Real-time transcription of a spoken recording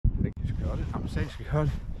recording. I'm saying it's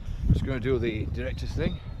recording. Just going to do the director's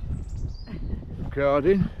thing.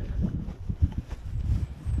 Recording.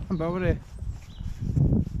 I'm over here.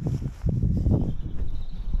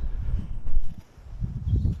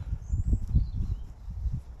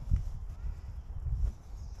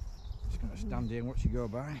 Just going to stand here and watch you go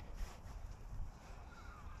by.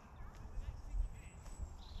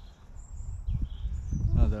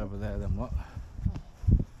 Oh, they're over there then, what?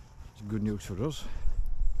 It's good news for us.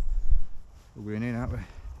 We're going in, aren't we? Look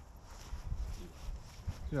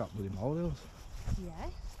at that bloody molehills. Yeah.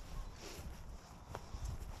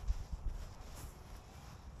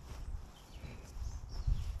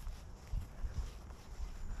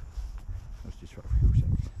 Let's just for a few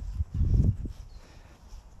seconds.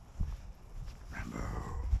 Rambo.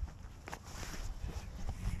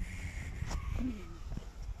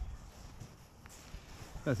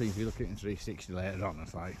 I think if you look at it in 360 later on,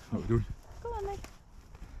 it's like, what are we doing? Go on then.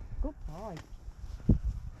 Good boy.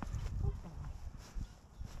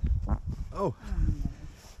 Oh!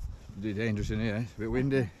 It's pretty dangerous in here, it's a bit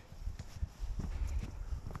windy.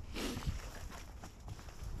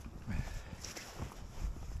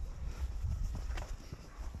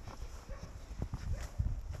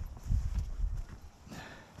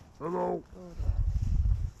 Hello!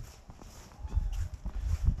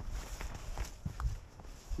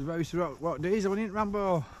 The race, what days are we in,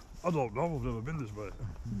 Rambo? I don't know, I've never been this way.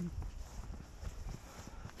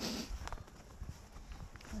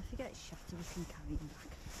 Well, if you get shattered, we can carry him back.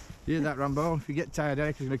 You hear that, Rambo? If you get tired,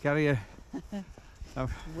 Eric's going to carry you.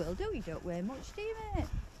 Will do, you don't weigh much, do you, mate?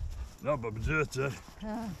 No, but I'm dirty.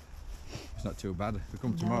 Oh, It's not too bad. If we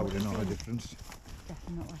come tomorrow, we don't know the difference.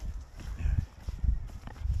 definitely.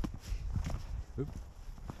 Oop.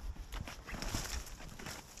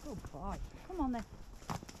 Good boy. Come on then.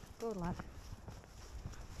 Good lad.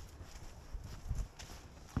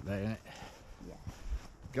 There, innit? Yeah.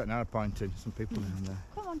 Got an arrow pointing, some people in there.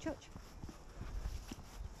 Come on, Chuch.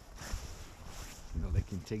 They're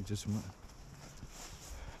licking tigs or something.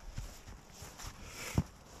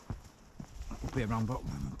 Up here, Rambo.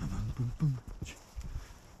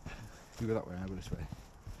 You go that way, I go this way.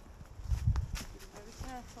 Very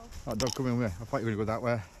careful. Oh, don't come in with me. I thought you were going to go that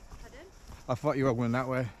way. Pardon? I thought you were going that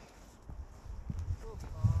way. Good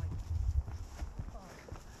boy.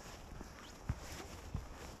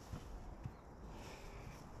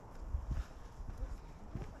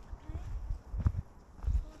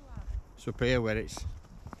 It's up here where it's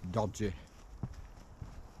dodgy.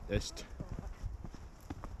 Ist.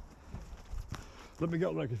 Let me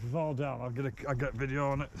get like if you fall down, I'll get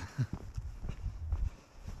video on it.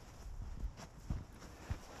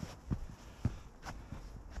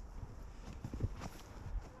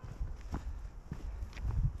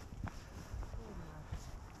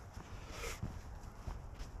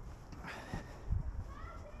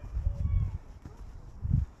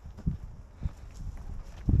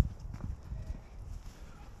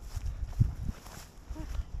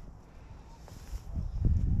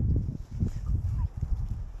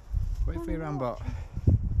 Wait for your Rambo.